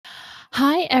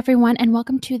Hi, everyone, and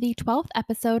welcome to the 12th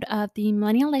episode of the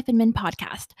Millennial Life Admin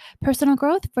podcast, personal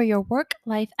growth for your work,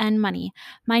 life, and money.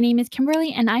 My name is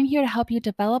Kimberly, and I'm here to help you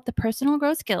develop the personal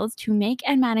growth skills to make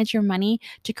and manage your money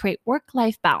to create work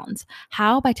life balance.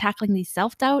 How? By tackling the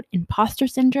self doubt, imposter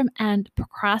syndrome, and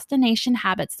procrastination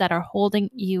habits that are holding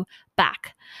you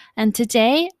back. And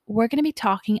today, we're going to be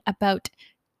talking about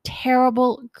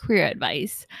terrible career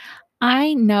advice.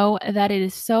 I know that it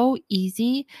is so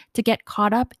easy to get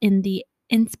caught up in the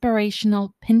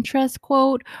inspirational Pinterest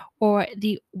quote or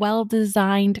the well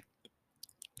designed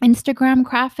Instagram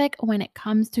graphic when it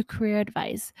comes to career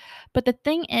advice. But the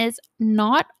thing is,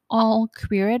 not all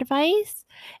career advice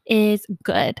is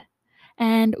good.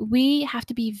 And we have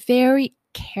to be very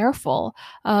careful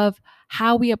of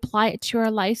how we apply it to our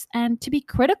lives and to be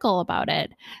critical about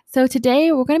it. So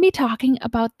today we're going to be talking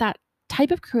about that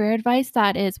type of career advice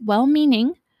that is well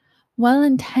meaning, well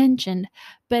intentioned,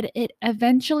 but it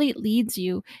eventually leads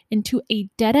you into a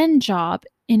dead end job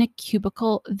in a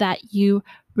cubicle that you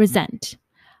resent.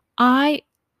 I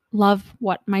love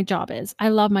what my job is. I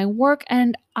love my work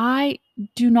and I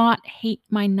do not hate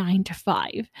my 9 to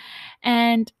 5.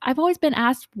 And I've always been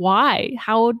asked why.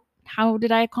 How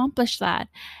did I accomplish that?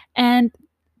 And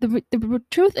the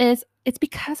truth is it's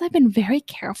because I've been very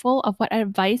careful of what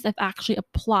advice I've actually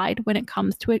applied when it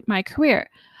comes to my career.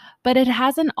 But it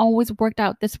hasn't always worked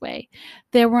out this way.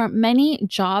 There were many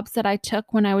jobs that I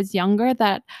took when I was younger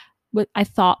that I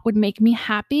thought would make me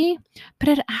happy, but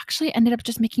it actually ended up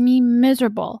just making me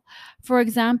miserable. For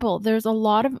example, there's a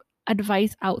lot of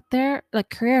advice out there,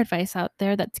 like career advice out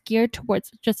there, that's geared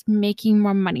towards just making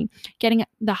more money, getting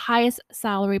the highest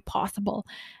salary possible.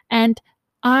 And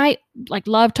I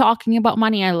love talking about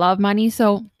money. I love money.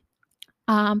 So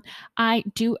I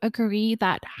do agree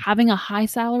that having a high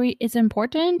salary is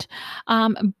important,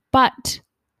 but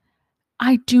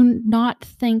I do not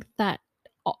think that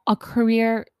a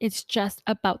career is just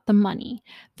about the money.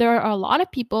 There are a lot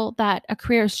of people that a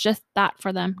career is just that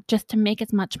for them, just to make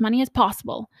as much money as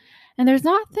possible. And there's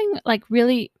nothing like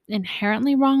really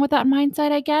inherently wrong with that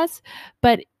mindset, I guess.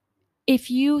 But if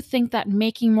you think that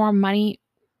making more money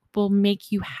will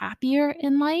make you happier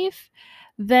in life,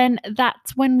 then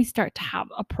that's when we start to have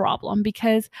a problem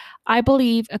because I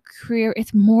believe a career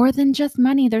is more than just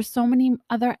money. There's so many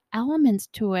other elements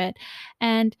to it.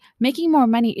 And making more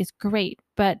money is great,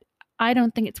 but I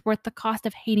don't think it's worth the cost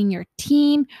of hating your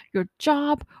team, your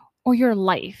job, or your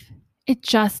life. It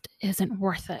just isn't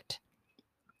worth it.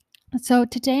 So,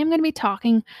 today I'm going to be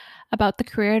talking about the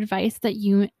career advice that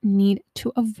you need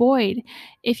to avoid.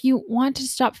 If you want to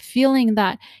stop feeling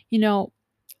that,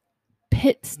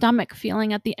 pit stomach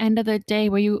feeling at the end of the day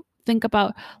where you think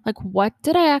about, like, what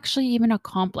did I actually even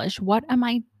accomplish? What am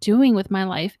I doing with my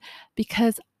life?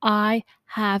 Because I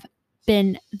have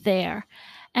been there.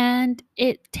 And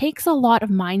it takes a lot of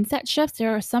mindset shifts.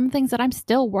 There are some things that I'm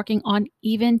still working on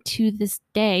even to this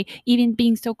day, even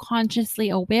being so consciously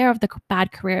aware of the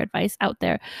bad career advice out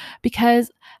there,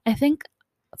 because I think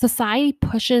society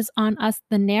pushes on us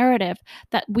the narrative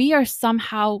that we are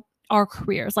somehow our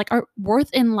careers. Like our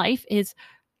worth in life is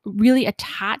really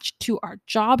attached to our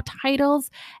job titles,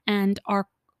 and our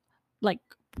like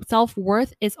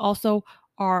self-worth is also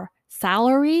our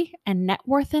salary and net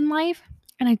worth in life.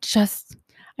 And I just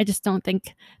don't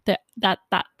think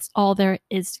that's all there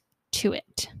is to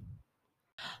it.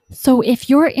 So, if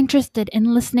you're interested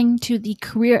in listening to the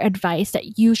career advice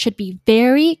that you should be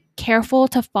very careful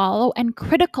to follow and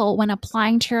critical when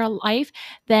applying to your life,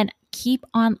 then keep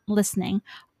on listening.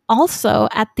 Also,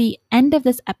 at the end of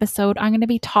this episode, I'm going to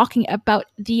be talking about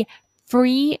the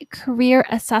free career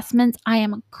assessments I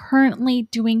am currently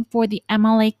doing for the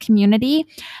MLA community.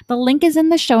 The link is in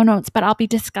the show notes, but I'll be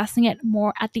discussing it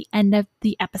more at the end of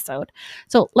the episode.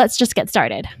 So, let's just get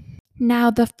started.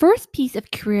 Now, the first piece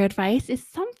of career advice is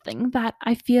something that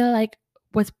I feel like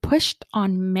was pushed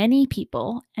on many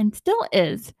people and still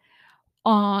is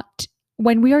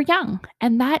when we are young.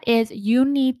 And that is you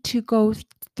need to go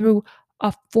through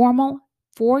a formal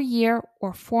 4-year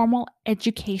or formal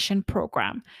education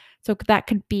program. So that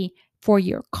could be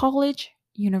 4-year college,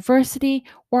 university,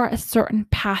 or a certain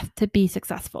path to be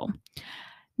successful.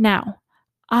 Now,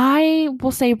 I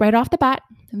will say right off the bat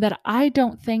that I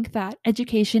don't think that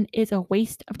education is a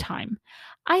waste of time.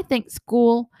 I think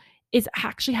school is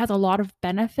actually has a lot of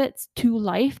benefits to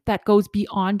life that goes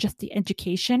beyond just the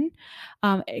education.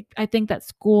 I think that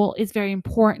school is very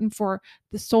important for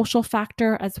the social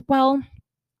factor as well,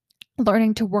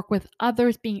 learning to work with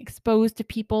others, being exposed to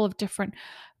people of different,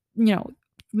 you know,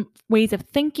 ways of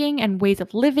thinking and ways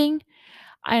of living.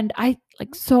 And I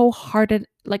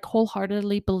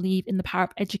wholeheartedly believe in the power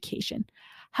of education.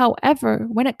 However,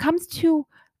 when it comes to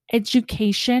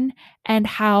education and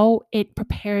how it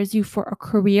prepares you for a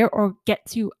career or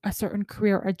gets you a certain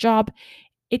career or job,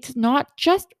 it's not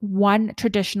just one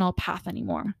traditional path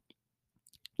anymore.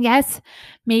 Yes,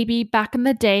 maybe back in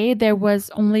the day, there was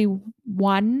only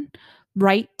one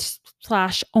right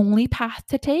slash only path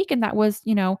to take, and that was,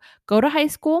 go to high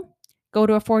school, go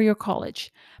to a 4 year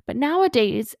college. But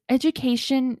nowadays,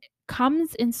 education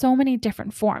comes in so many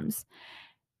different forms.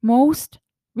 Most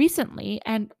recently,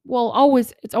 and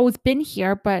it's always been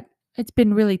here, but it's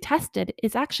been really tested,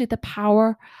 is actually the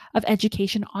power of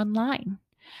education online.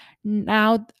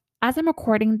 Now, as I'm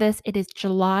recording this, it is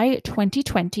July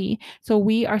 2020. So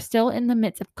we are still in the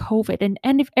midst of COVID.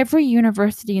 And if every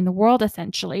university in the world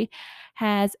essentially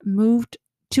has moved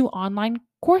to online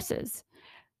courses,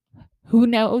 who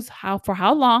knows for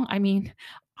how long? I mean,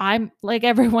 I'm like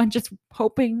everyone just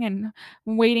hoping and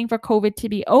waiting for COVID to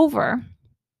be over.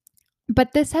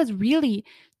 But this has really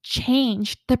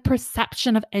changed the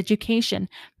perception of education.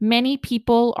 Many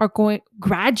people are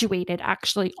graduated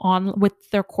actually on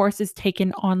with their courses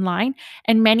taken online,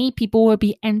 and many people will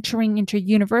be entering into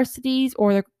universities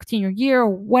or their senior year or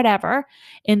whatever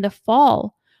in the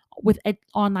fall with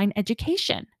online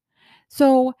education.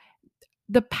 So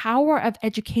the power of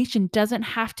education doesn't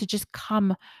have to just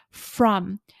come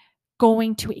from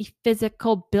going to a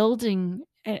physical building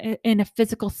in a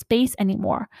physical space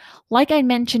anymore. Like I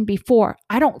mentioned before,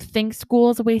 I don't think school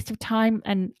is a waste of time,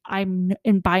 and I'm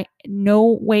in by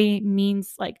no way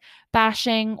means like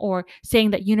bashing or saying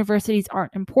that universities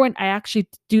aren't important. I actually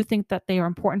do think that they are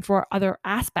important for other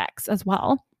aspects as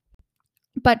well.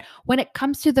 But when it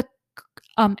comes to the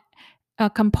um, a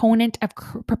component of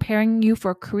preparing you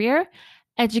for a career,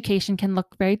 education can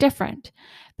look very different.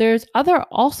 There's other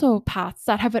also paths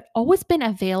that have always been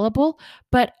available,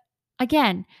 but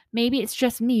again, maybe it's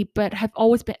just me, but have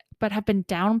been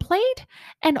downplayed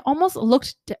and almost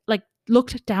looked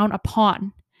down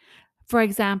upon. For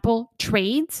example,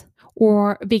 trades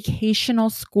or vocational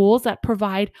schools that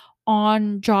provide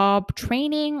on-job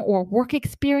training or work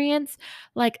experience,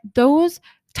 like those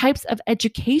types of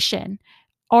education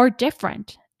are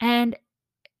different, and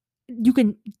you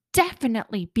can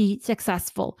definitely be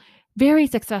successful, very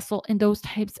successful in those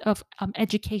types of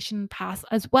education paths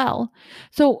as well.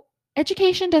 So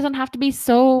education doesn't have to be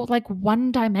so like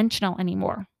one dimensional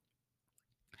anymore.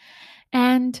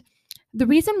 And the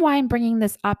reason why I'm bringing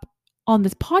this up on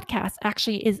this podcast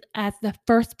actually is as the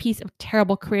first piece of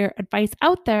terrible career advice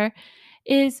out there,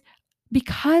 is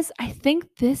because I think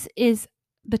this is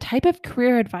the type of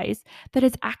career advice that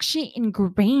is actually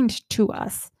ingrained to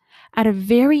us at a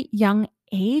very young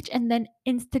age and then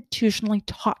institutionally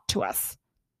taught to us.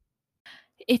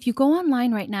 If you go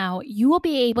online right now, you will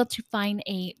be able to find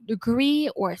a degree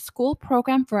or a school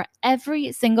program for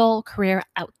every single career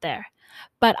out there.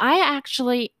 But I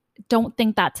actually don't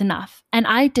think that's enough. And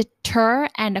I deter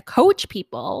and coach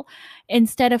people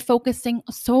instead of focusing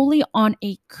solely on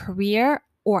a career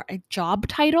or a job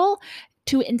title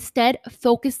to instead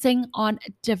focusing on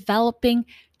developing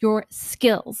your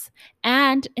skills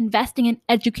and investing in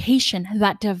education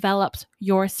that develops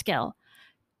your skill.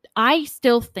 I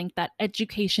still think that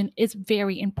education is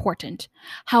very important.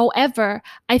 However,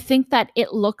 I think that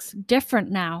it looks different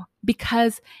now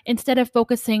because instead of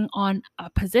focusing on a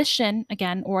position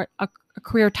again or a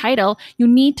career title, you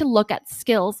need to look at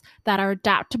skills that are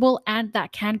adaptable and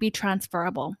that can be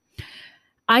transferable.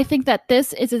 I think that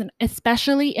this is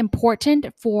especially important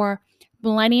for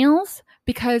millennials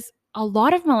because a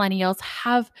lot of millennials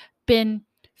have been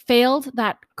failed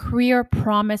that career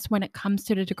promise when it comes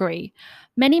to the degree.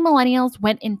 Many millennials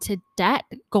went into debt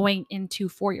going into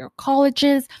 4 year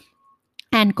colleges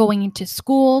and going into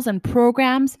schools and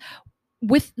programs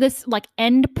with this like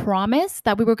end promise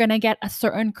that we were going to get a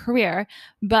certain career.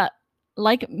 But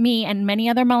like me and many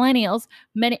other millennials,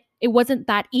 it wasn't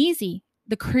that easy.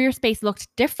 The career space looked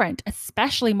different,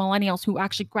 especially millennials who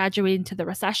actually graduated into the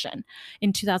recession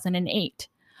in 2008.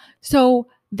 So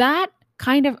that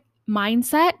kind of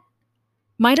mindset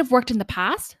might have worked in the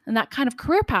past, and that kind of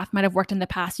career path might have worked in the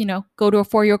past. Go to a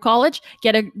 4 year college,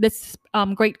 get this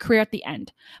great career at the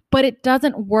end. But it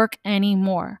doesn't work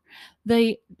anymore.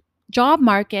 The job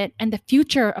market and the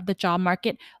future of the job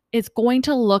market is going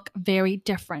to look very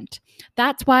different.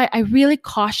 That's why I really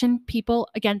caution people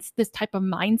against this type of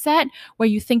mindset where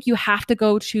you think you have to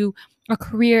go to a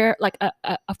career like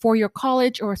a 4 year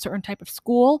college or a certain type of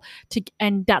school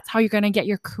and that's how you're going to get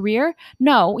your career.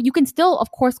 No, you can still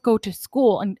of course go to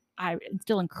school, and I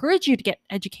still encourage you to get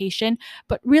education,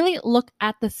 but really look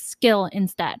at the skill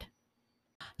instead.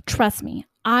 Trust me,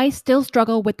 I still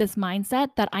struggle with this mindset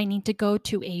that I need to go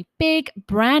to a big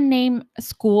brand name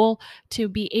school to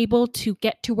be able to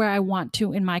get to where I want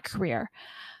to in my career.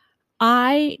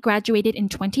 I graduated in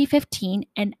 2015,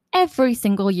 and every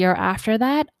single year after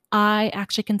that, I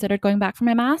actually considered going back for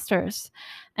my master's.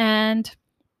 And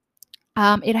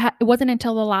it wasn't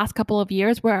until the last couple of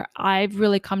years where I've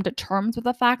really come to terms with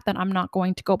the fact that I'm not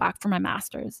going to go back for my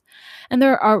master's. And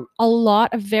there are a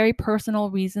lot of very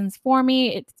personal reasons for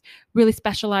me. It's really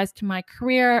specialized to my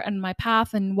career and my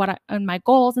path and and my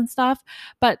goals and stuff.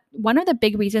 But one of the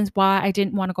big reasons why I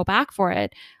didn't want to go back for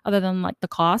it, other than like the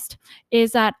cost,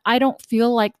 is that I don't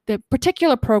feel like the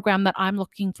particular program that I'm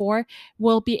looking for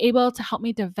will be able to help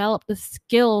me develop the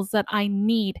skills that I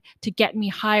need to get me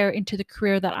higher into the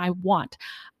career that I want.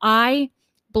 I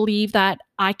believe that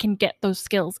I can get those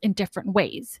skills in different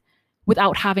ways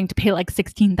without having to pay like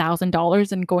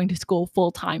 $16,000 and going to school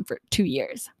full time for 2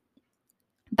 years.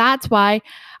 That's why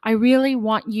I really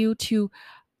want you to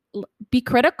be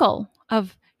critical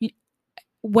of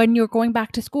when you're going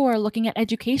back to school or looking at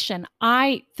education.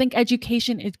 I think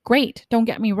education is great, don't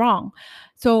get me wrong.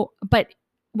 So, but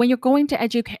when you're going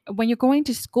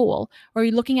to school or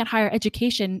you're looking at higher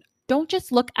education, don't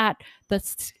just look at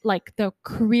the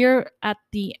career at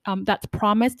the that's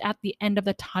promised at the end of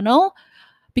the tunnel,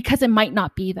 because it might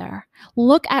not be there.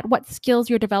 Look at what skills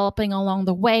you're developing along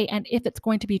the way and if it's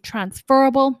going to be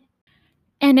transferable.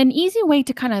 And an easy way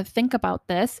to kind of think about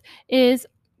this is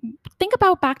think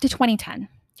about back to 2010.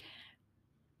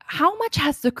 How much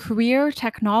has the career,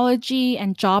 technology,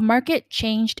 and job market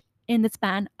changed in the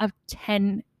span of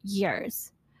 10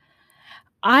 years?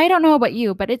 I don't know about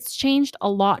you, but it's changed a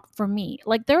lot for me.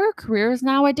 Like, there are careers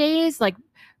nowadays, like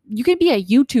you could be a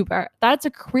YouTuber. That's a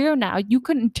career now. You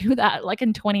couldn't do that like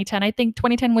in 2010. I think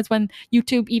 2010 was when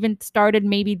YouTube even started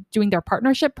maybe doing their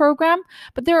partnership program.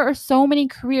 But there are so many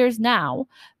careers now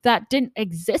that didn't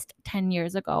exist 10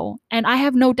 years ago. And I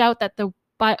have no doubt that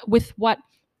with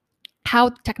how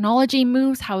technology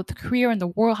moves, how the career in the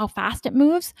world, how fast it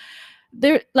moves,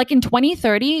 there, like in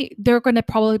 2030, there are going to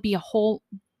probably be a whole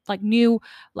like new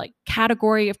like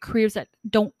category of careers that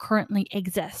don't currently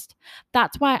exist.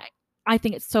 That's why I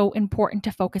think it's so important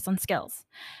to focus on skills.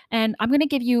 And I'm going to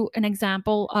give you an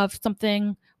example of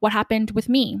what happened with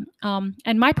me.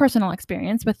 And my personal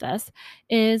experience with this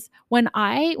is when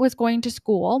I was going to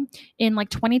school in like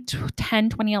 2010,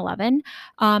 2011,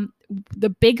 the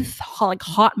big like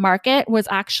hot market was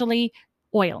actually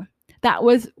oil. That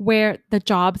was where the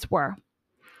jobs were.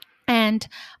 And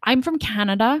I'm from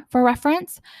Canada for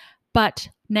reference, but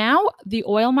now the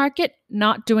oil market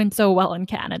not doing so well in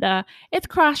Canada. It's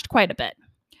crashed quite a bit.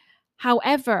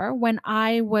 However, when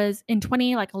I was in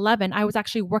 2011, I was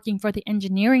actually working for the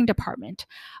engineering department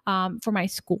for my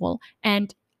school,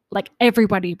 and like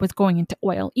everybody was going into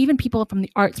oil. Even people from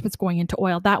the arts was going into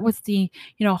oil. That was the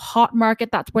hot market.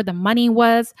 That's where the money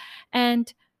was,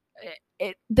 and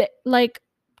like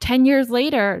 10 years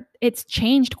later, it's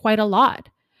changed quite a lot.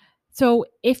 So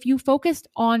if you focused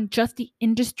on just the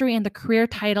industry and the career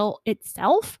title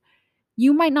itself,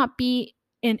 you might not be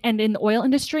in the oil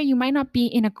industry, you might not be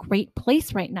in a great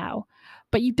place right now.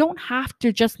 But you don't have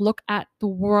to just look at the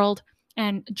world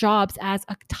and jobs as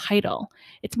a title.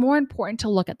 It's more important to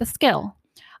look at the skill.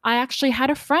 I actually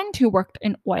had a friend who worked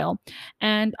in oil,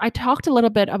 and I talked a little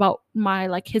bit about my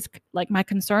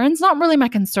concerns, not really my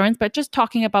concerns, but just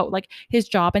talking about like his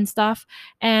job and stuff.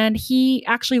 And he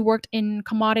actually worked in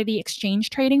commodity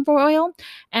exchange trading for oil,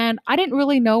 and I didn't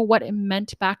really know what it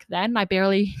meant back then. I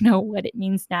barely know what it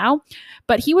means now,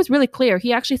 but he was really clear.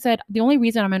 He actually said, the only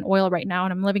reason I'm in oil right now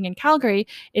and I'm living in Calgary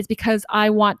is because I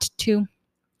want to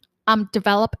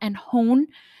develop and hone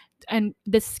and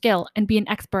this skill and be an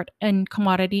expert in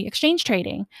commodity exchange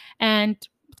trading. And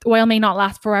oil may not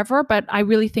last forever, but I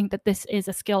really think that this is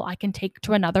a skill I can take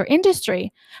to another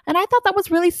industry. And I thought that was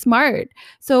really smart.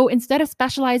 So instead of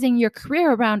specializing your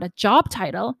career around a job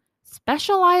title,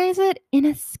 specialize it in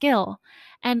a skill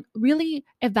and really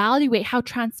evaluate how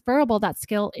transferable that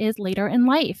skill is later in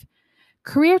life.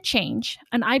 Career change,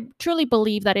 and I truly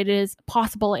believe that it is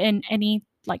possible in any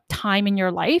like time in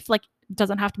your life. Like, it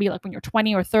doesn't have to be like when you're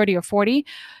 20 or 30 or 40.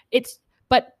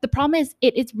 But the problem is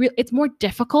it's more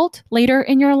difficult later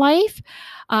in your life,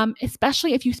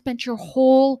 especially if you spent your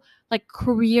whole like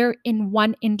career in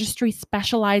one industry,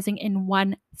 specializing in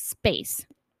one space.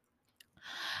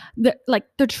 The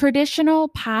traditional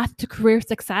path to career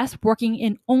success, working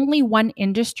in only one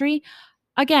industry,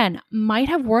 again, might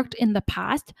have worked in the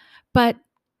past, but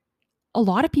a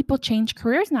lot of people change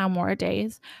careers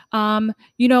nowadays.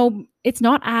 It's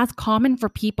not as common for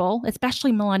people,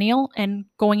 especially millennial and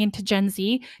going into Gen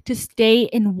Z, to stay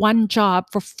in one job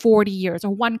for 40 years or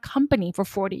one company for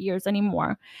 40 years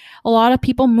anymore. A lot of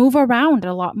people move around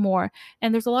a lot more,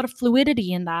 and there's a lot of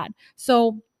fluidity in that.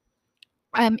 So,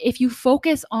 if you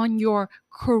focus on your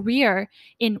career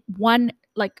in one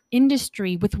like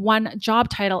industry with one job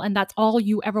title and that's all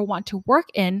you ever want to work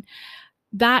in,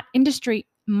 that industry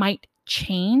might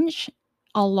change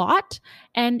a lot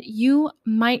and you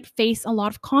might face a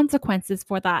lot of consequences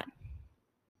for that.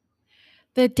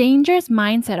 The dangerous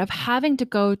mindset of having to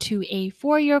go to a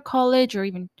 4-year college or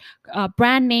even a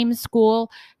brand name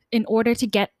school in order to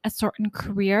get a certain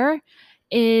career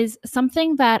is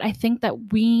something that I think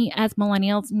that we as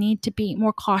millennials need to be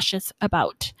more cautious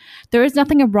about. There is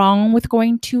nothing wrong with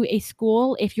going to a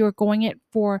school if you're going it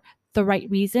for the right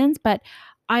reasons, but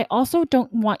I also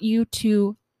don't want you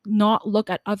to not look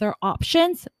at other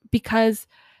options because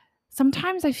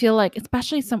sometimes I feel like,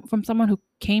 especially from someone who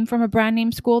came from a brand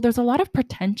name school, there's a lot of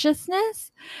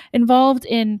pretentiousness involved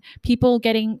in people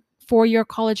getting 4-year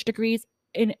college degrees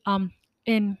in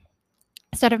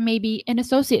instead of maybe an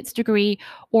associate's degree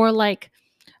or like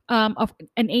an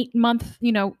 8-month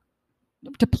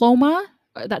diploma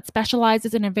that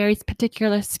specializes in a very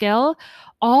particular skill.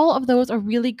 All of those are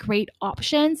really great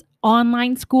options.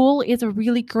 Online school is a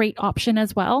really great option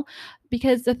as well.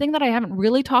 Because the thing that I haven't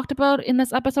really talked about in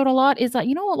this episode a lot is that,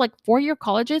 like 4-year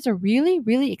colleges are really,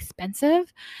 really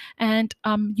expensive. And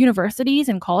universities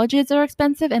and colleges are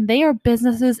expensive and they are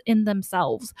businesses in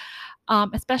themselves.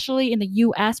 Especially in the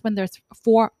US when there's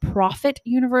for profit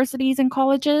universities and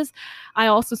colleges. I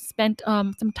also spent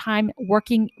some time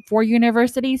working for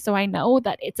universities, so I know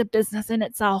that it's a business in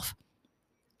itself.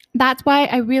 That's why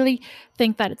I really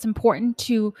think that it's important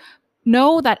to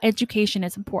know that education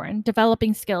is important,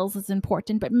 developing skills is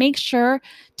important, but make sure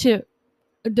to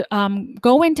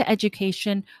go into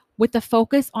education with the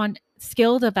focus on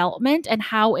skill development and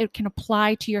how it can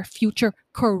apply to your future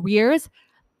careers.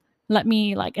 Let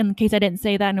me, like, in case I didn't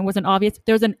say that and it wasn't obvious,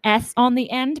 there's an S on the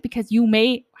end because you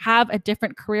may have a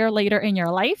different career later in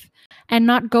your life, and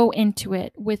not go into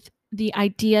it with the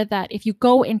idea that if you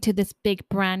go into this big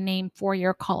brand name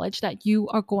 4-year college that you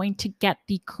are going to get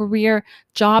the career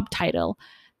job title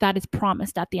that is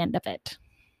promised at the end of it.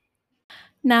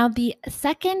 Now, the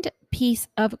second piece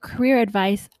of career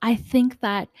advice, I think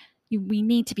that we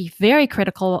need to be very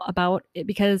critical about it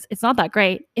because it's not that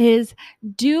great, is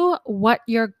do what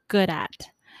you're good at.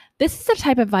 This is the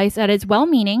type of advice that is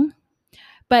well-meaning,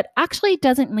 but actually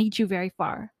doesn't lead you very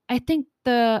far. I think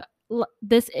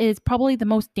this is probably the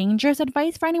most dangerous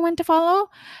advice for anyone to follow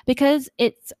because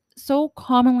it's so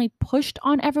commonly pushed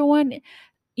on everyone,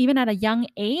 even at a young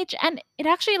age, and it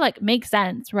actually like makes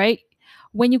sense, right?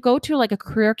 When you go to like a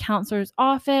career counselor's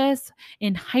office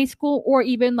in high school or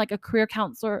even like a career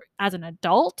counselor as an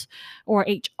adult or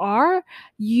HR,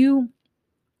 you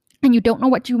don't know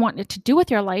what you want to do with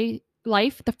your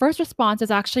life, the first response is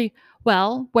actually,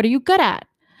 well, what are you good at?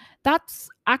 That's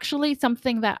actually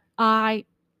something that I,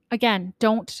 again,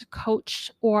 don't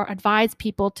coach or advise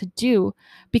people to do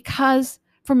because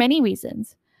for many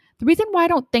reasons. The reason why I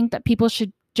don't think that people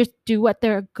should just do what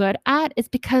they're good at is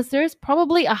because there's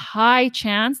probably a high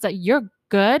chance that you're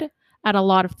good at a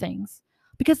lot of things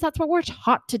because that's what we're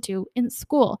taught to do in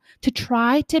school, to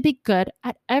try to be good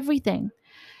at everything.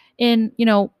 In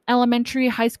elementary,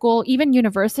 high school, even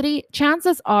university,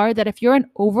 chances are that if you're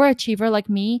an overachiever like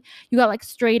me, you got like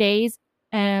straight A's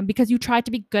and because you tried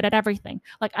to be good at everything.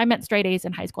 Like I meant straight A's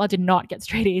in high school. I did not get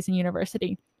straight A's in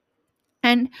university.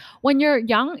 And when you're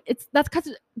young, that's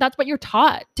because that's what you're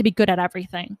taught, to be good at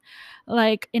everything.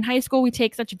 Like in high school, we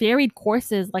take such varied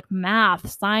courses like math,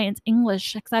 science,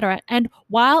 English, etc. And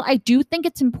while I do think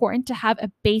it's important to have a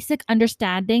basic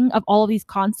understanding of all of these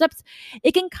concepts,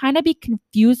 it can kind of be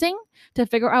confusing to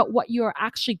figure out what you're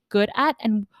actually good at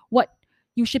and what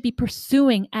you should be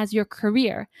pursuing as your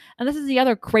career. And this is the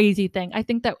other crazy thing. I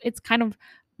think that it's kind of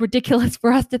ridiculous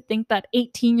for us to think that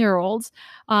 18-year-olds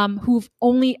who've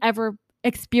only ever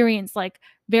experienced like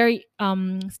very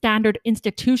standard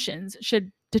institutions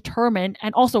should determine,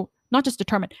 and also not just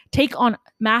determine, take on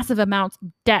massive amounts of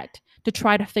debt to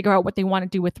try to figure out what they want to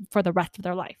do with for the rest of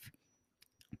their life.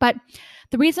 But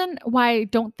the reason why I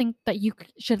don't think that you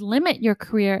should limit your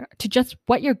career to just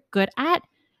what you're good at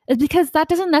is because that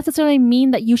doesn't necessarily mean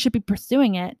that you should be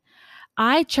pursuing it.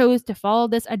 I chose to follow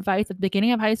this advice at the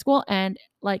beginning of high school and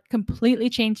like completely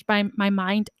changed my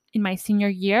mind in my senior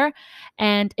year.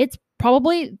 And it's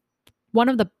probably one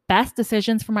of the best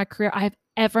decisions for my career I have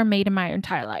ever made in my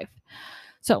entire life.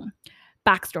 So,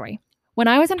 backstory. When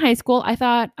I was in high school, I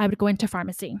thought I would go into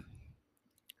pharmacy.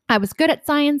 I was good at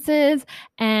sciences,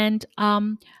 and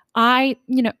my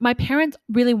parents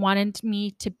really wanted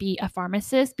me to be a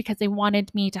pharmacist because they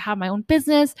wanted me to have my own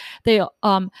business. They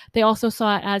also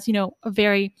saw it as, a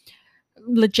very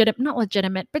not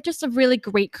legitimate, but just a really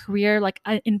great career, like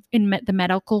in the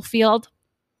medical field.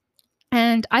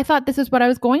 And I thought this is what I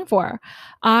was going for.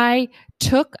 I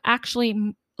took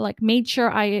actually made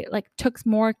sure I took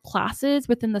more classes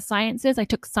within the sciences. I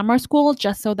took summer school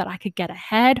just so that I could get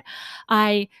ahead.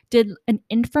 I did an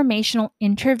informational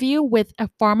interview with a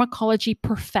pharmacology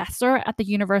professor at the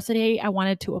university I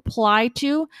wanted to apply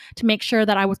to make sure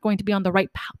that I was going to be on the right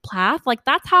path. Like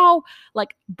that's how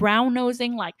brown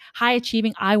nosing, high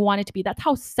achieving I wanted to be. That's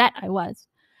how set I was.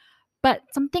 But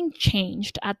something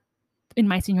changed in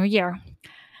my senior year.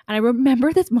 And I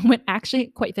remember this moment actually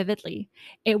quite vividly.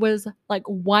 It was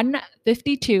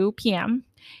 1:52 p.m.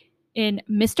 in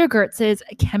Mr. Gertz's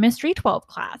Chemistry 12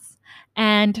 class.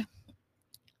 And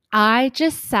I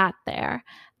just sat there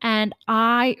and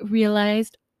I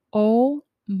realized, oh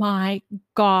my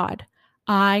God,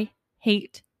 I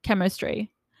hate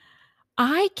chemistry.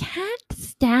 I can't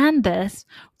stand this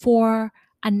for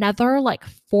another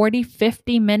 40,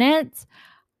 50 minutes.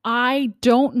 I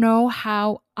don't know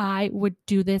how I would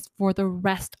do this for the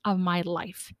rest of my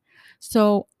life.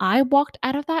 So I walked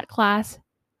out of that class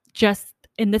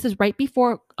and this is right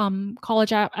before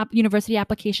university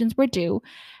applications were due,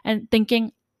 and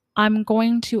thinking I'm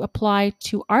going to apply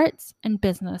to arts and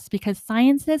business because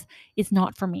sciences is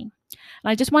not for me. And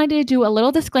I just wanted to do a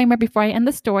little disclaimer before I end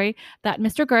the story that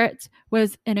Mr. Gertz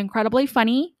was an incredibly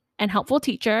funny and helpful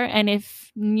teacher. And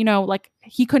if,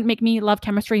 he couldn't make me love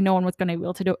chemistry, no one was going to be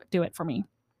able to do it for me.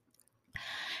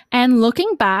 And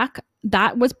looking back,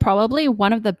 that was probably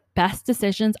one of the best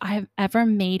decisions I have ever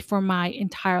made for my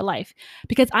entire life.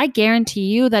 Because I guarantee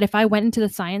you that if I went into the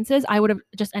sciences, I would have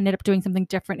just ended up doing something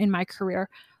different in my career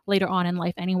later on in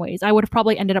life anyways. I would have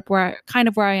probably ended up where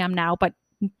I am now, but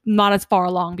not as far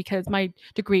along because my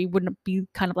degree wouldn't be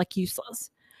kind of useless.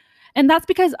 And that's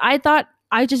because I thought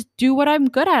I just do what I'm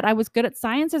good at. I was good at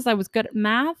sciences. I was good at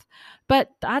math, but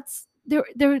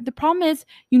the problem is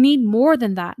you need more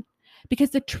than that, because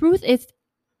the truth is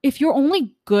if you're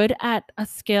only good at a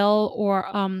skill or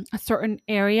a certain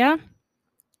area,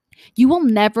 you will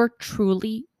never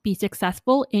truly be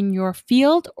successful in your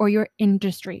field or your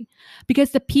industry,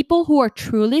 because the people who are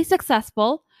truly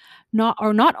successful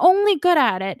are not only good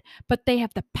at it, but they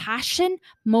have the passion,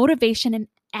 motivation, and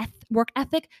work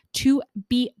ethic to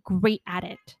be great at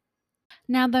it.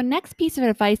 Now, the next piece of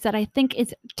advice that I think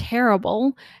is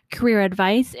terrible career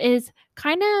advice is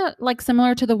kind of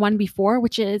similar to the one before,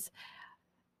 which is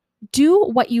do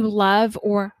what you love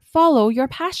or follow your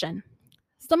passion.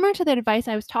 Similar to the advice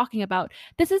I was talking about,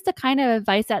 this is the kind of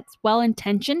advice that's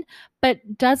well-intentioned,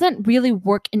 but doesn't really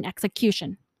work in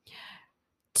execution.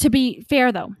 To be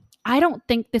fair, though, I don't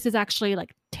think this is actually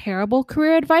terrible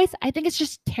career advice. I think it's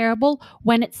just terrible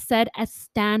when it's said as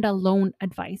standalone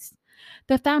advice.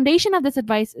 The foundation of this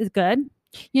advice is good.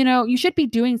 You should be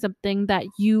doing something that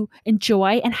you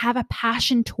enjoy and have a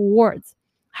passion towards.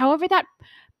 However,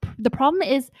 the problem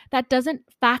is that doesn't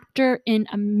factor in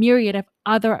a myriad of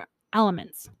other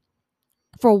elements.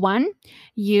 For one,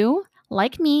 you,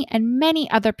 like me and many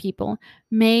other people,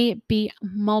 may be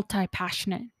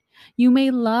multi-passionate. You may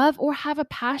love or have a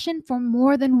passion for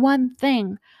more than one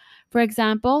thing. For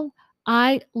example,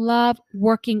 I love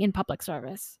working in public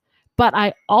service, but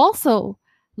I also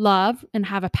love and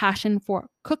have a passion for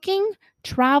cooking,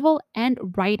 travel, and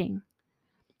writing.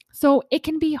 So it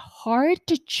can be hard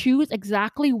to choose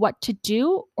exactly what to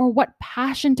do or what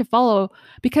passion to follow,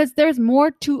 because there's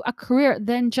more to a career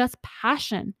than just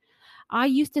passion. I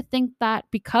used to think that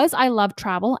because I love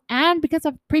travel and because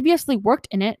I've previously worked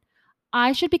in it,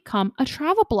 I should become a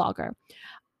travel blogger.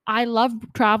 I love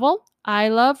travel. I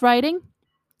love writing.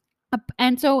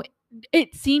 And so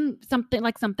it seemed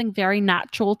something very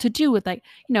natural to do with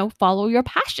follow your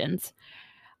passions.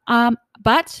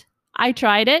 But I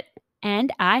tried it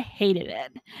and I hated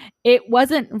it. It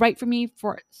wasn't right for me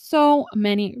for so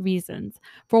many reasons.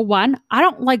 For one, I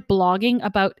don't like blogging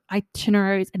about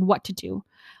itineraries and what to do.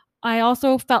 I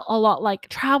also felt a lot like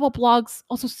travel blogs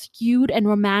also skewed and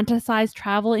romanticized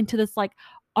travel into this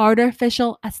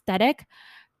artificial aesthetic.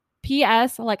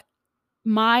 P.S.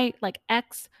 My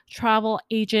ex travel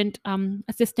agent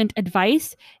assistant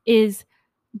advice is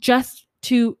just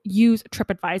to use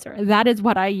TripAdvisor. That is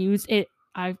what I use.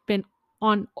 I've been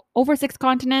on over 6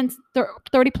 continents,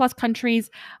 30 plus countries.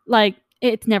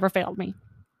 It's never failed me.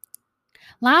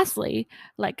 Lastly,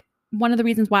 one of the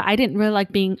reasons why I didn't really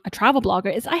like being a travel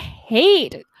blogger is I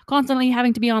hate constantly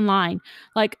having to be online,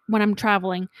 like when I'm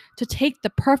traveling, to take the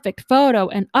perfect photo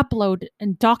and upload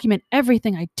and document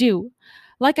everything I do.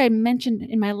 Like I mentioned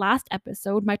in my last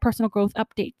episode, my personal growth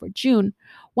update for June,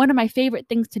 one of my favorite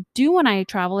things to do when I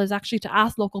travel is actually to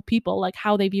ask local people like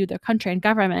how they view their country and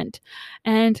government.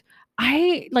 And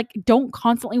I like don't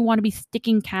constantly want to be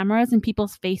sticking cameras in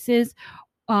people's faces,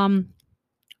 um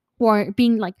or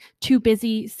being like too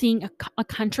busy seeing a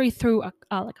country through like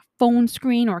a phone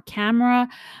screen or camera,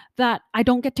 that I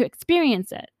don't get to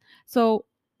experience it. So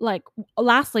like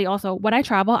lastly, also when I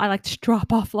travel, I like to drop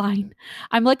offline.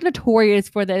 I'm like notorious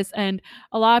for this, and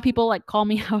a lot of people like call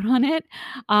me out on it.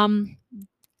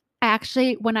 I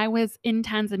actually, when I was in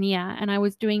Tanzania and I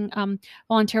was doing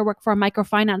volunteer work for a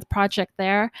microfinance project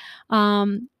there,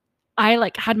 I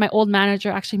like had my old manager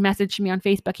actually message me on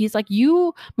Facebook. He's like,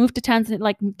 "You moved to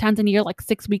Tanzania like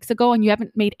 6 weeks ago, and you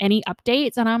haven't made any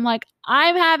updates." And I'm like,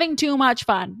 "I'm having too much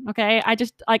fun. Okay, I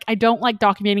just like I don't like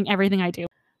documenting everything I do."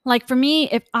 Like for me,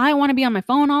 if I want to be on my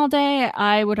phone all day,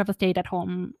 I would have stayed at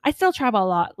home. I still travel a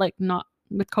lot, like not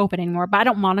with COVID anymore, but I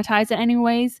don't monetize it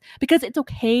anyways because it's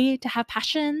okay to have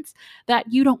passions that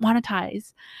you don't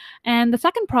monetize. And the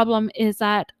second problem is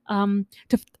that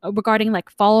regarding like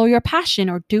follow your passion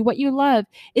or do what you love,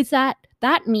 is that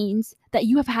that means that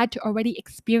you have had to already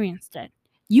experienced it.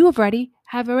 You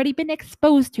have already been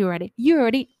exposed to already. You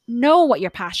already know what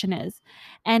your passion is.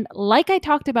 And like I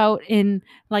talked about in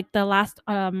like the last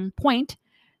point,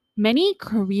 many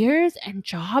careers and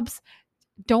jobs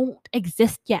don't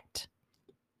exist yet.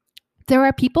 There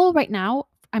are people right now,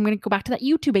 I'm going to go back to that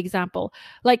YouTube example,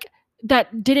 like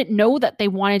that didn't know that they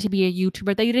wanted to be a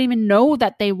YouTuber. They didn't even know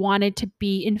that they wanted to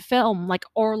be in film, like,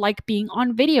 or like being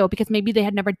on video because maybe they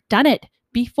had never done it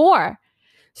before.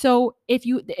 So if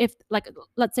like,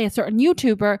 let's say a certain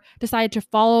YouTuber decided to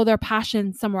follow their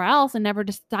passion somewhere else and never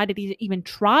decided to even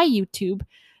try YouTube,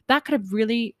 that could have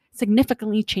really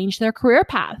significantly changed their career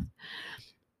path.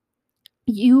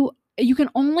 You can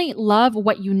only love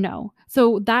what you know.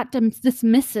 So that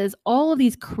dismisses all of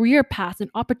these career paths and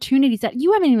opportunities that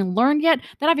you haven't even learned yet,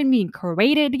 that haven't been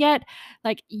created yet.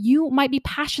 Like you might be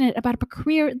passionate about a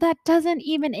career that doesn't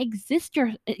even exist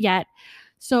yet.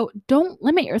 So don't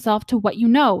limit yourself to what you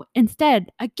know.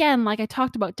 Instead, again, like I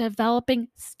talked about, developing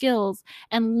skills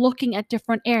and looking at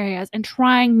different areas and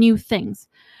trying new things.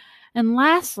 And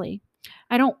lastly,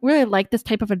 I don't really like this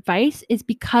type of advice is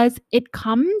because it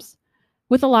comes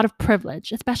with a lot of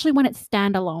privilege, especially when it's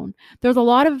standalone. There's a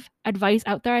lot of advice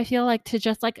out there, I feel like, to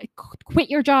just like quit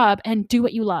your job and do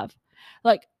what you love.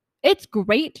 Like, it's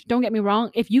great, don't get me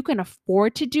wrong, if you can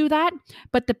afford to do that,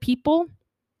 but the people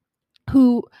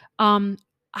who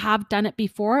have done it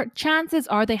before, chances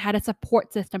are they had a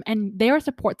support system, and their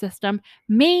support system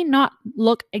may not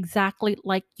look exactly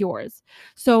like yours.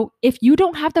 So if you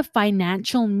don't have the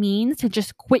financial means to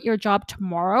just quit your job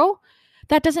tomorrow,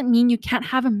 that doesn't mean you can't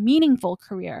have a meaningful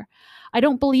career. I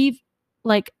don't believe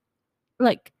like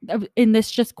in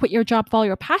this just quit your job, follow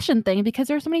your passion thing, because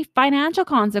there's so many financial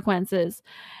consequences.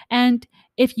 And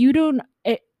if you don't,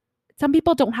 some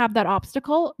people don't have that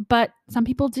obstacle, but some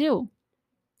people do.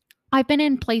 I've been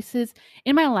in places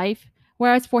in my life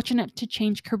where I was fortunate to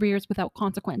change careers without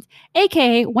consequence,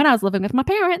 aka when I was living with my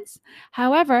parents.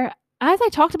 However, as I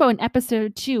talked about in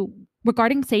episode 2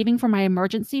 regarding saving for my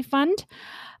emergency fund,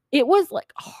 it was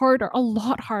like harder, a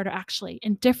lot harder actually,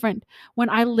 and different when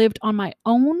I lived on my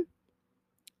own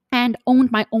and owned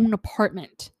my own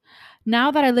apartment.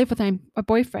 Now that I live with a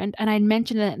boyfriend, and I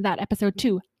mentioned it in that episode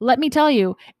too, let me tell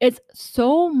you, it's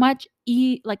so much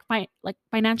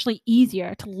financially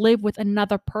easier to live with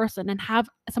another person and have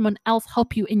someone else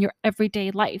help you in your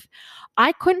everyday life.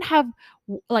 I couldn't have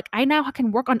I now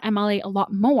can work on MLA a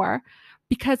lot more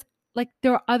because like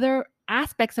there are other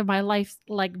aspects of my life,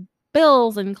 like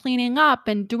bills and cleaning up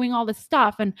and doing all this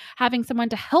stuff and having someone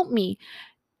to help me.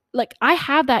 Like I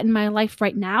have that in my life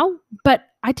right now, but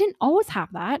I didn't always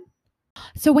have that.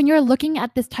 So when you're looking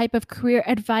at this type of career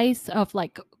advice of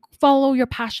like follow your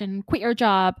passion, quit your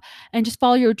job, and just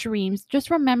follow your dreams,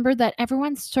 just remember that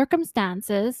everyone's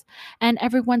circumstances and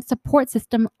everyone's support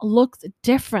system looks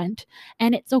different.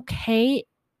 And it's okay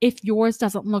if yours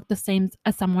doesn't look the same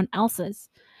as someone else's.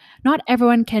 Not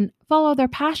everyone can follow their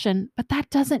passion, but that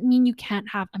doesn't mean you can't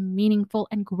have a meaningful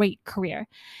and great career.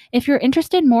 If you're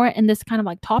interested more in this kind of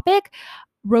like topic,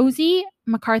 Rosie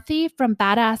McCarthy from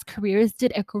Badass Careers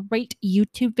did a great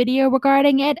YouTube video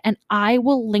regarding it, and I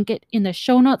will link it in the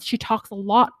show notes. She talks a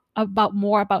lot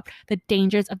more about the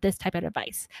dangers of this type of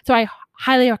advice. So I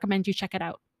highly recommend you check it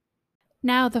out.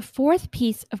 Now, the fourth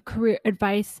piece of career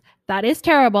advice that is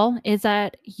terrible is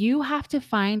that you have to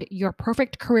find your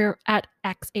perfect career at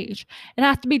X age. It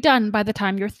has to be done by the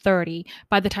time you're 30,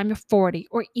 by the time you're 40,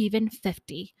 or even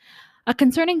 50. A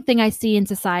concerning thing I see in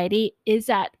society is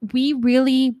that we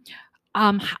really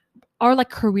um our like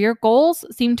career goals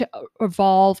seem to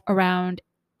revolve around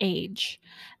age,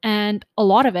 and a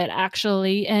lot of it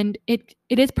actually, and it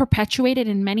is perpetuated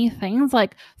in many things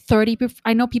like 30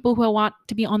 I know people who want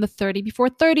to be on the 30 before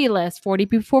 30 list, 40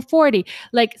 before 40.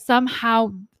 Like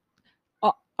somehow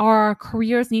our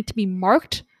careers need to be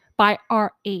marked by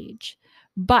our age.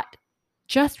 But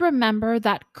just remember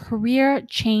that career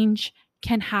change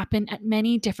can happen at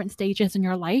many different stages in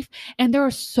your life. And there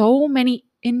are so many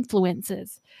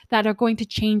influences that are going to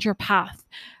change your path.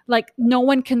 Like no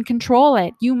one can control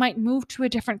it. You might move to a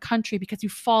different country because you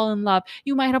fall in love.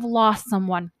 You might have lost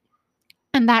someone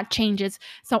and that changes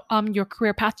your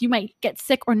career path. You might get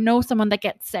sick or know someone that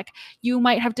gets sick. You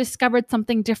might have discovered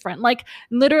something different. Like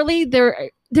literally there's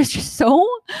just so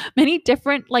many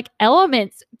different like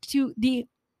elements to the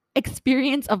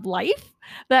experience of life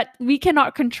that we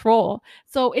cannot control.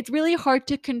 So it's really hard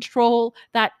to control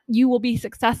that you will be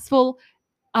successful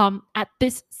at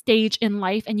this stage in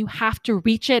life, and you have to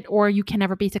reach it or you can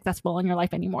never be successful in your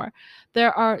life anymore.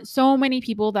 There are so many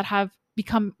people that have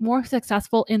become more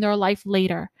successful in their life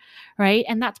later, right?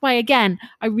 And that's why, again,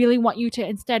 I really want you to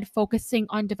instead focusing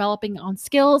on developing on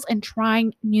skills and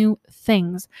trying new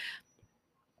things.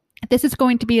 This is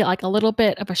going to be like a little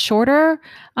bit of a shorter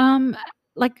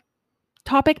like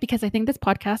topic because I think this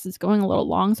podcast is going a little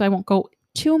long, so I won't go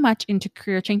too much into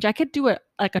career change. I could do a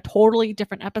totally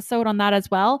different episode on that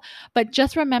as well, but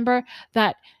just remember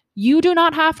that you do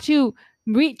not have to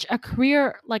reach a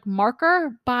career like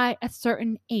marker by a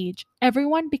certain age.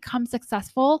 Everyone becomes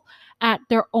successful at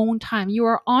their own time. You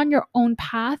are on your own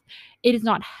path. It is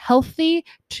not healthy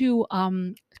to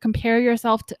compare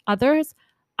yourself to others.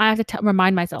 I have to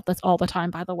remind myself this all the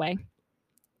time, by the way.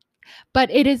 But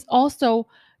it is also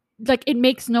like it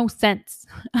makes no sense.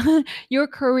 Your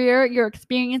career, your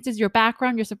experiences, your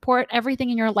background, your support,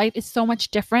 everything in your life is so much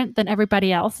different than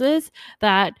everybody else's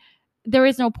that there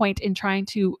is no point in trying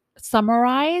to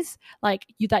summarize like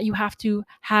you have to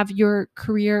have your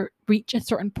career reach a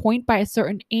certain point by a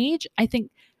certain age. I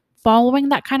think following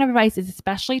that kind of advice is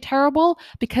especially terrible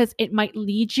because it might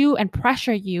lead you and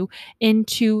pressure you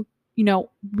into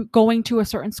going to a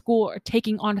certain school or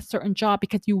taking on a certain job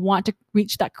because you want to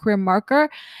reach that career marker,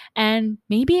 and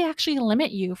maybe actually limit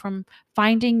you from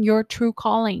finding your true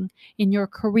calling in your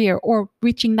career or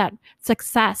reaching that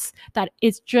success that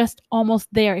is just almost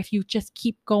there if you just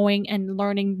keep going and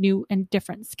learning new and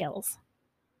different skills.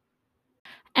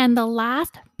 And the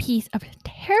last piece of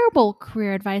terrible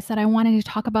career advice that I wanted to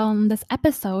talk about in this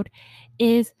episode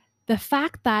is the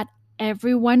fact that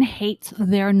everyone hates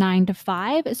their 9 to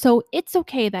 5. So it's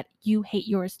okay that you hate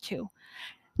yours too.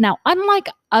 Now, unlike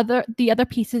the other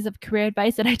pieces of career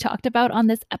advice that I talked about on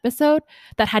this episode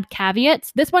that had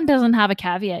caveats, this one doesn't have a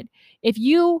caveat. If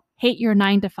you hate your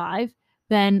 9 to 5,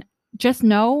 then just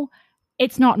know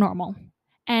it's not normal.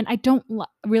 And I don't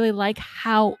really like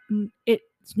how it's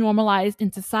normalized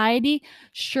in society.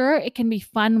 Sure, it can be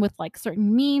fun with like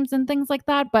certain memes and things like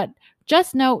that, but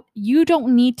just note you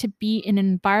don't need to be in an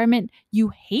environment you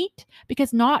hate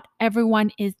because not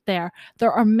everyone is there.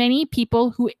 There are many people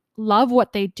who love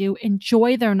what they do,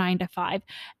 enjoy their 9 to 5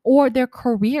 or their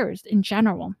careers in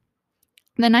general.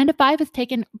 The 9 to 5 has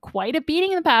taken quite a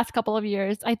beating in the past couple of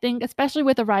years, I think, especially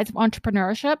with the rise of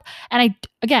entrepreneurship. And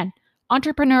again,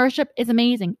 entrepreneurship is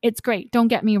amazing. It's great. Don't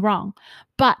get me wrong.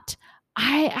 But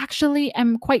I actually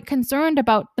am quite concerned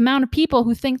about the amount of people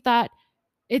who think that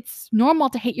it's normal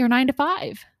to hate your 9 to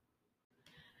 5.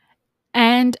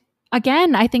 And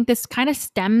again, I think this kind of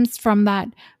stems from that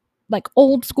like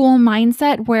old school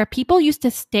mindset where people used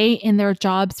to stay in their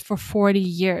jobs for 40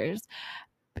 years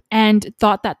and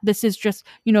thought that this is just,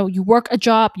 you work a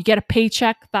job, you get a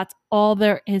paycheck, that's all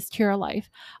there is to your life.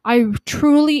 I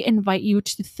truly invite you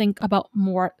to think about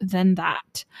more than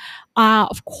that.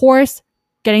 Of course,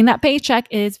 getting that paycheck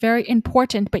is very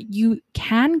important, but you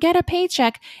can get a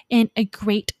paycheck in a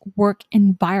great work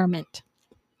environment.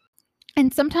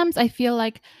 And sometimes I feel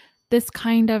like this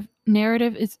kind of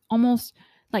narrative is almost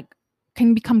like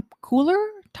can become cooler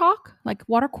talk, like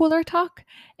water cooler talk.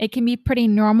 It can be pretty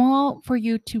normal for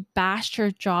you to bash your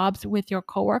jobs with your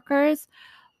coworkers.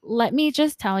 Let me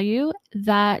just tell you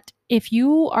that if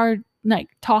you are like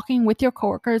talking with your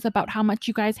coworkers about how much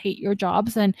you guys hate your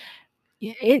jobs, and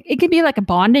it can be like a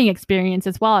bonding experience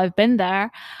as well. I've been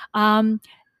there.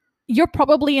 you're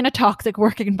probably in a toxic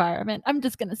work environment. I'm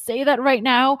just going to say that right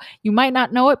now. You might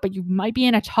not know it, but you might be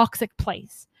in a toxic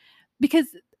place. Because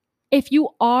if you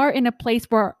are in a place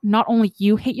where not only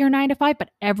you hate your 9 to 5,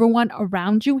 but everyone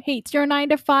around you hates your 9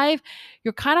 to 5,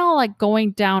 you're kind of like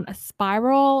going down a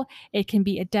spiral. It can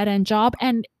be a dead end job.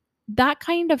 And that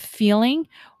kind of feeling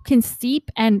can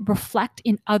seep and reflect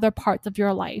in other parts of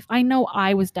your life. I know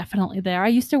I was definitely there. I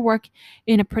used to work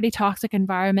in a pretty toxic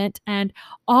environment, and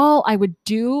all I would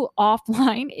do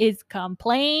offline is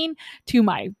complain to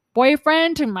my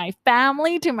boyfriend, to my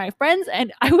family, to my friends,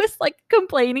 and I was like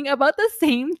complaining about the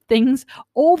same things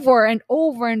over and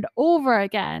over and over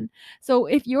again. So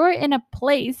if you're in a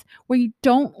place where you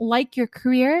don't like your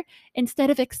career, instead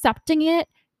of accepting it,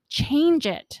 change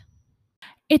it.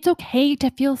 It's okay to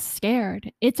feel scared.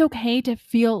 It's okay to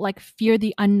feel like fear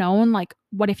the unknown. Like,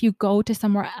 what if you go to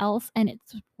somewhere else and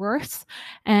it's worse?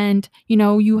 And,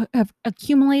 you have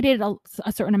accumulated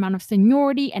a certain amount of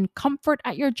seniority and comfort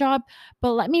at your job.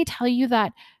 But let me tell you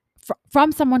that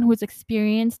from someone who's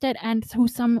experienced it and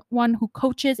someone who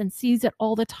coaches and sees it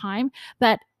all the time,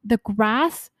 that the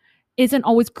grass isn't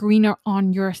always greener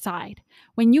on your side.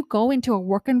 When you go into a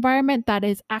work environment that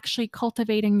is actually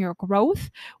cultivating your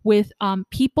growth with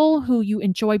people who you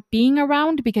enjoy being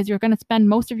around because you're going to spend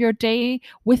most of your day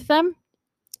with them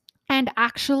and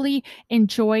actually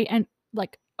enjoy and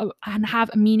have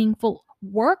a meaningful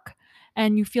work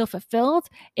and you feel fulfilled,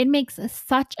 it makes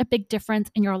such a big difference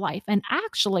in your life. And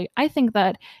actually, I think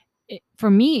that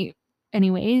for me,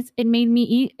 anyways, it made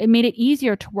it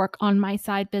easier to work on my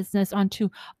side business,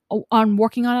 on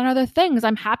working on other things.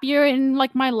 I'm happier in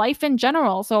like my life in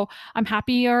general. So I'm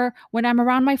happier when I'm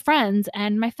around my friends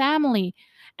and my family.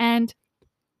 And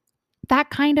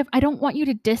I don't want you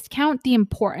to discount the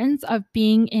importance of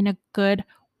being in a good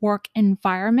work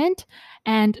environment,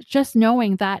 and just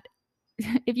knowing that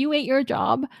if you hate your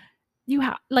job,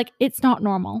 it's not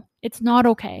normal. It's not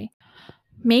okay.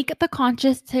 Make the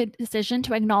conscious decision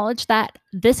to acknowledge that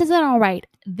this isn't all right.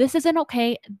 This isn't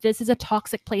okay. This is a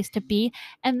toxic place to be,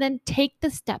 and then take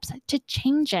the steps to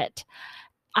change it.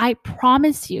 I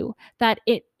promise you that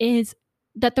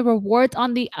the rewards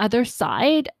on the other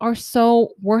side are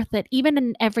so worth it, even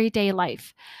in everyday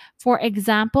life. For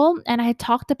example, and I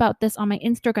talked about this on my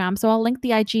Instagram, so I'll link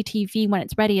the IGTV when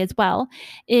it's ready as well,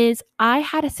 is I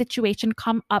had a situation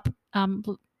come up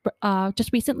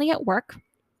just recently at work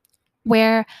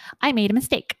where I made a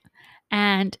mistake.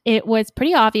 And it was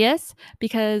pretty obvious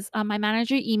because my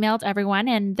manager emailed everyone,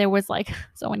 and there was like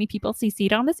so many people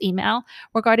CC'd on this email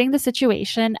regarding the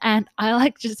situation. And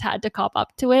I just had to cop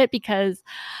up to it because,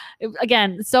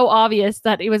 again, so obvious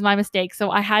that it was my mistake.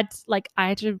 So I had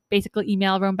to basically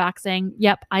email everyone back saying,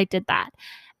 "Yep, I did that."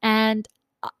 And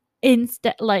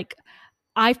instead,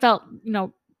 I felt,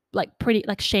 pretty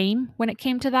shame when it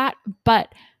came to that,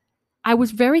 but I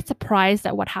was very surprised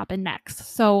at what happened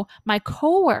next. So my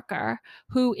coworker,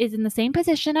 who is in the same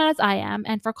position as I am,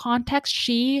 and for context,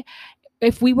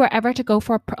 if we were ever to go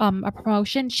for a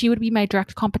promotion, she would be my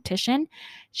direct competition.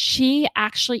 She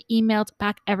actually emailed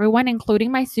back everyone,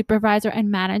 including my supervisor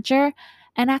and manager,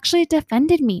 and actually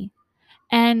defended me.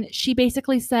 And she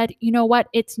basically said, you know what,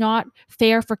 it's not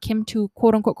fair for Kim to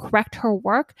quote unquote correct her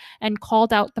work, and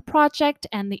called out the project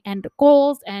and the end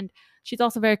goals. And she's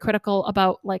also very critical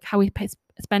about how we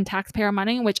spend taxpayer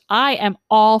money, which I am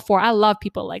all for. I love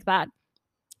people like that.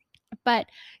 But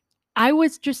I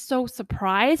was just so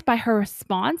surprised by her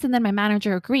response. And then my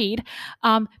manager agreed,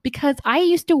 because I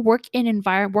used to work in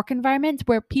work environments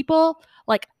where people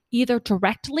either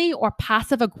directly or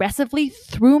passive aggressively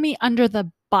threw me under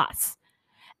the bus.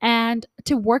 And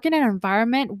to work in an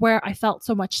environment where I felt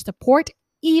so much support,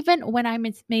 even when I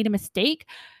made a mistake,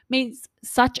 made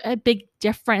such a big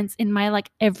difference in my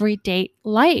everyday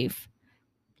life.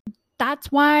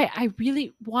 That's why I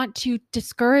really want to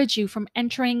discourage you from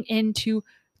entering into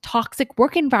toxic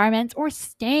work environments or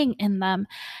staying in them.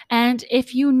 And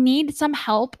if you need some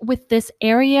help with this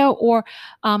area, or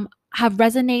have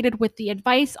resonated with the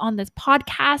advice on this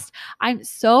podcast, I'm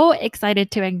so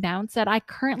excited to announce that I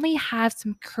currently have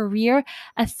some career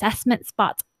assessment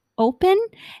spots open.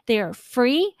 They are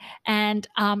free, and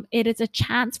it is a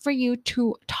chance for you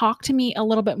to talk to me a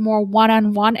little bit more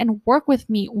one-on-one and work with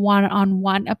me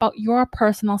one-on-one about your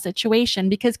personal situation,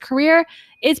 because career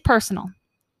is personal.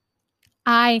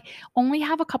 I only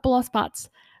have a couple of spots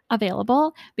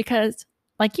available because,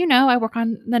 I work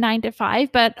on the 9 to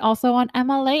 5, but also on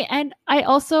MLA. And I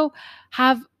also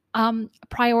have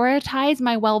prioritized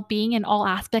my well-being in all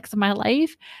aspects of my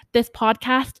life. This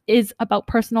podcast is about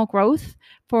personal growth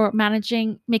for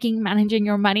managing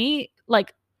your money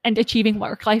and achieving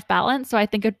work-life balance. So I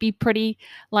think it'd be pretty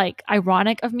like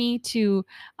ironic of me to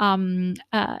not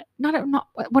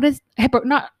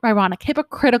ironic,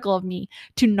 hypocritical of me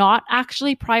to not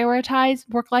actually prioritize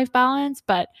work-life balance,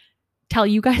 but tell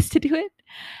you guys to do it.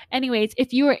 Anyways,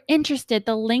 if you are interested,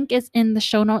 the link is in the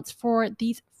show notes for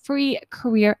these free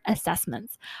career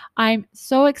assessments. I'm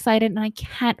so excited and I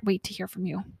can't wait to hear from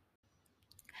you.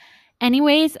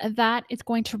 Anyways, that is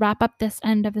going to wrap up this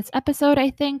end of this episode. I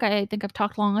think I've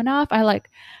talked long enough. I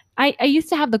used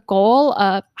to have the goal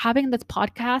of having this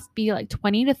podcast be like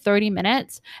 20 to 30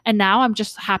 minutes. And now I'm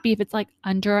just happy if it's like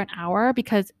under an hour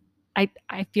because I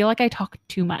feel like I talk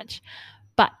too much.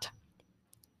 But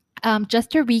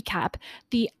just to recap,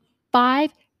 the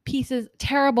 5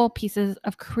 terrible pieces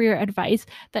of career advice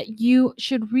that you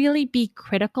should really be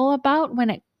critical about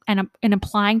when in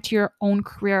applying to your own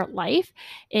career life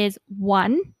is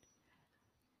 1.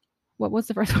 What was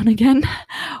the first one again?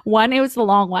 1, it was the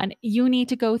long one. You need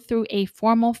to go through a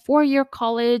formal 4-year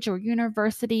college or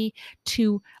university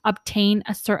to obtain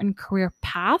a certain career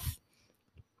path.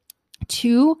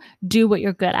 2, do what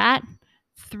you're good at.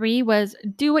 3 was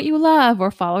do what you love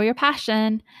or follow your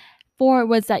passion. 4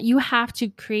 was that you have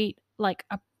to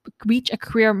reach a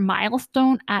career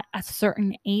milestone at a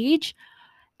certain age.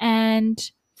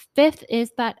 And 5th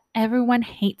is that everyone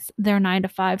hates their 9 to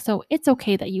 5. So it's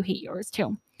okay that you hate yours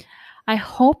too. I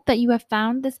hope that you have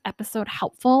found this episode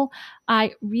helpful.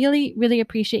 I really, really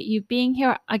appreciate you being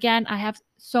here. Again, I have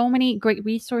so many great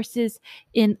resources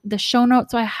in the show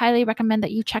notes, so I highly recommend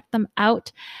that you check them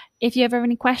out. If you ever have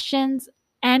any questions,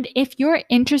 and if you're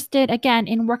interested, again,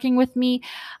 in working with me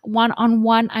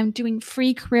one-on-one, I'm doing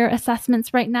free career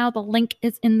assessments right now. The link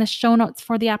is in the show notes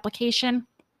for the application.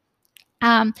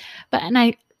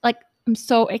 I'm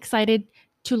so excited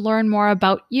to learn more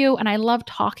about you, and I love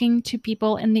talking to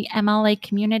people in the MLA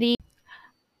community.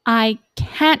 I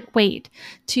can't wait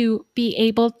to be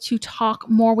able to talk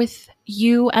more with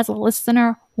you as a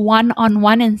listener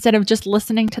one-on-one instead of just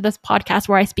listening to this podcast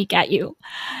where I speak at you.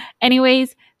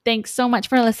 Anyways, thanks so much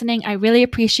for listening. I really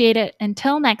appreciate it.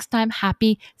 Until next time,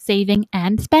 happy saving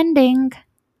and spending.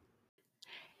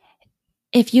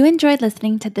 If you enjoyed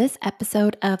listening to this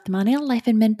episode of the Millennial Life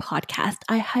Admin podcast,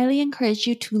 I highly encourage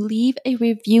you to leave a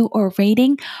review or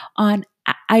rating on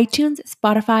iTunes,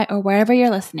 Spotify, or wherever you're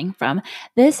listening from.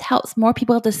 This helps more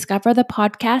people discover the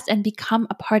podcast and become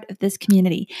a part of this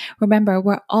community. Remember,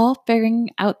 we're all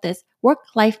figuring out this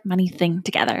work-life money thing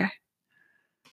together.